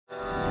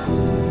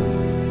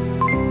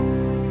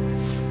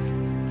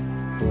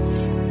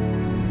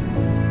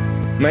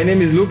My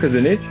name is Luka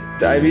Zrnic.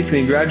 I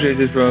recently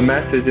graduated from a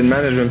Master's in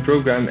Management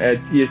program at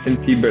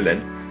ESMT Berlin.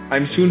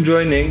 I'm soon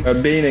joining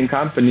Bain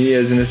Company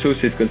as an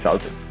associate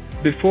consultant.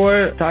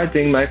 Before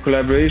starting my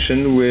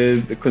collaboration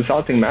with the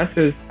consulting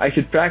masters, I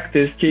had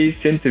practiced case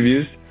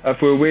interviews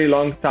for a very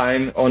long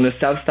time on a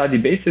self-study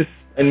basis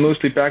and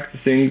mostly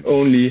practicing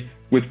only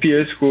with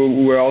peers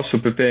who were also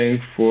preparing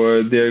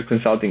for their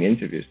consulting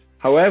interviews.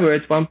 However,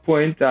 at one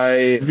point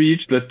I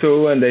reached a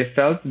plateau and I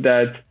felt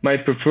that my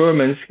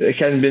performance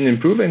hadn't been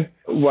improving,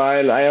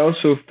 while I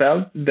also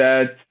felt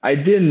that I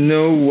didn't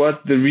know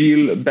what the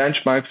real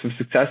benchmarks of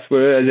success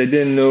were, as I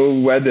didn't know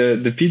whether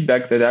the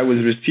feedback that I was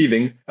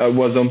receiving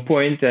was on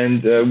point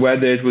and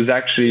whether it was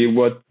actually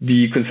what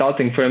the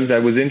consulting firms I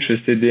was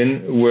interested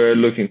in were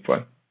looking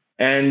for.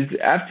 And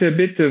after a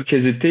bit of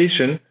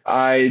hesitation,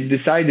 I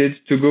decided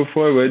to go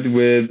forward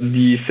with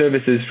the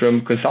services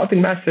from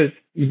consulting masters.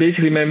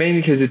 Basically, my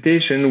main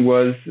hesitation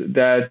was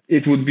that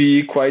it would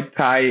be quite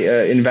high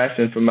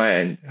investment from my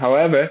end.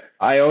 However,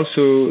 I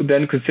also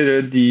then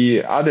considered the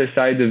other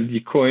side of the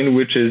coin,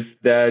 which is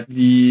that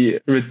the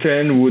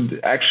return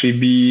would actually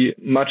be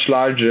much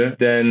larger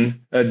than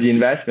the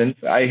investment.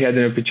 I had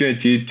an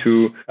opportunity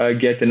to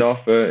get an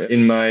offer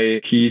in my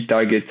key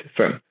target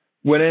firm.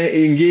 When I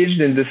engaged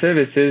in the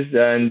services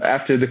and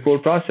after the whole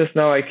process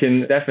now, I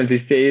can definitely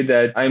say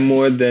that I'm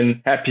more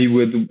than happy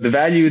with the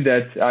value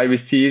that I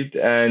received,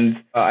 and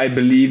I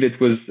believe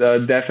it was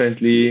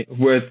definitely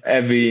worth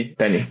every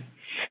penny.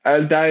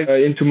 I'll dive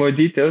into more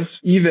details.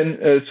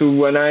 So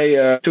when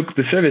I took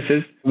the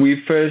services,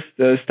 we first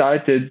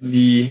started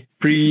the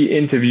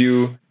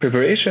pre-interview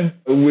preparation,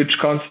 which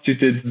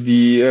constituted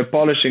the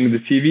polishing the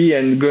CV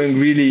and going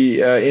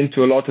really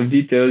into a lot of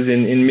details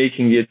in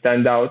making it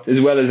stand out, as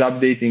well as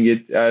updating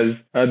it as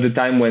the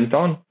time went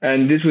on.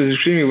 And this was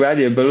extremely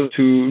valuable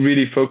to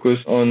really focus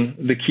on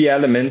the key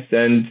elements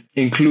and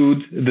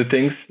include the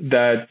things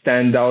that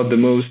stand out the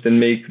most and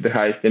make the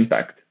highest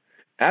impact.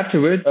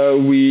 Afterwards,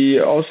 we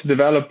also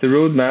developed a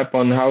roadmap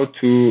on how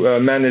to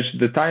manage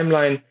the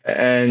timeline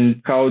and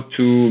how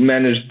to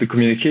manage the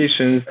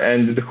communications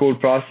and the whole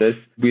process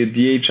with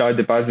the HR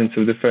departments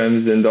of the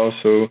firms and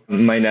also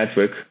my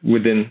network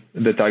within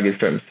the target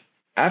firms.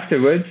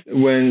 Afterwards,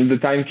 when the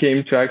time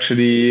came to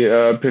actually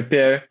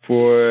prepare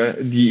for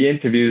the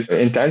interviews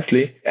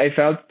intensely, I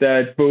felt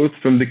that both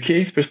from the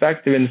case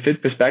perspective and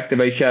fit perspective,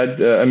 I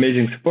had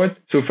amazing support.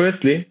 So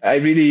firstly, I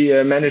really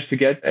managed to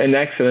get an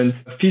excellent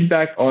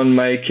feedback on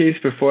my case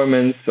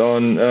performance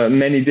on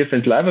many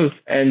different levels.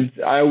 And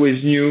I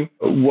always knew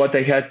what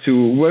I had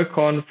to work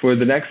on for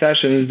the next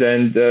sessions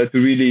and to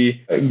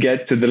really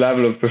get to the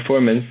level of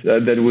performance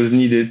that was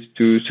needed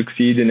to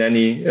succeed in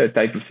any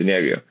type of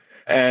scenario.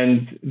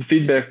 And the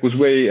feedback was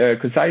very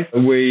concise,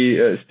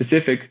 very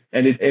specific,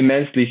 and it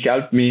immensely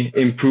helped me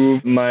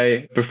improve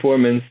my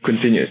performance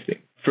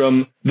continuously.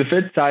 From the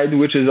fit side,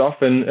 which is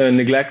often a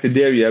neglected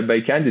area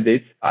by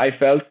candidates, I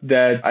felt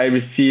that I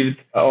received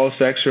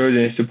also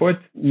extraordinary support.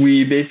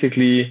 We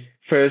basically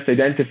first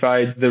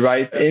identified the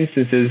right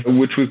instances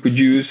which we could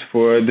use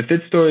for the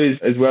fit stories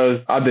as well as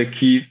other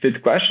key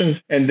fit questions.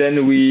 And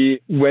then we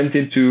went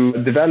into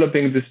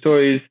developing the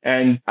stories,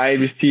 and I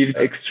received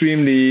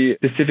extremely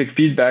specific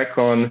feedback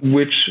on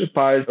which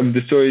parts of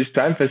the stories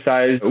to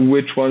emphasize,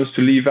 which ones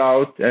to leave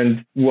out,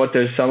 and what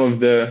are some of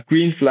the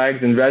green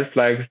flags and red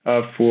flags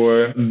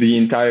for the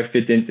entire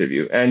fit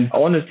interview. And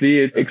honestly,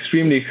 it's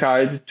extremely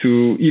hard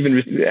to even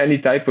receive any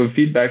type of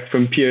feedback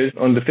from peers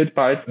on the fit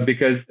part,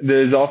 because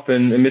there's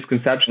often a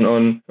misconception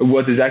on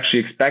what is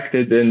actually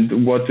expected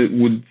and what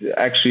would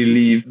actually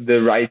leave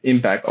the right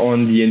impact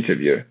on the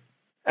interviewer.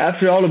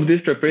 After all of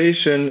this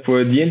preparation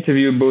for the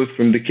interview, both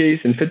from the case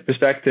and fit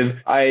perspective,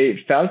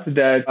 I felt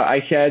that I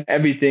had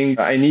everything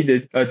I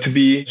needed to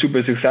be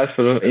super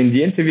successful in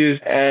the interviews.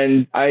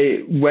 And I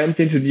went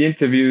into the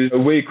interviews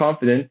very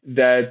confident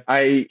that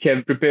I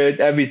have prepared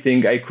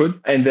everything I could,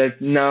 and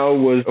that now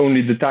was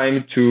only the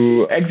time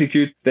to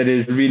execute, that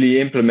is, really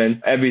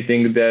implement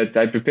everything that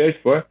I prepared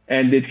for.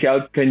 And it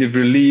helped kind of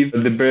relieve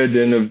the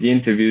burden of the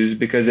interviews,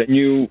 because I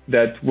knew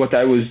that what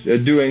I was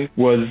doing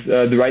was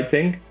the right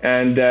thing,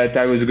 and that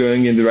I was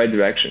going in the right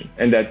direction,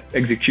 and that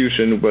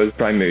execution was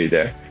primary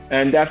there.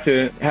 And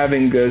after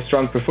having a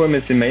strong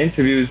performance in my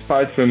interviews,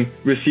 apart from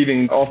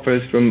receiving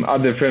offers from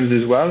other firms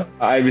as well,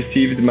 I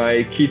received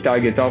my key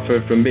target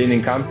offer from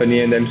Bain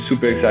Company, and I'm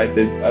super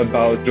excited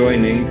about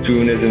joining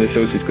soon as an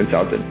associate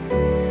consultant.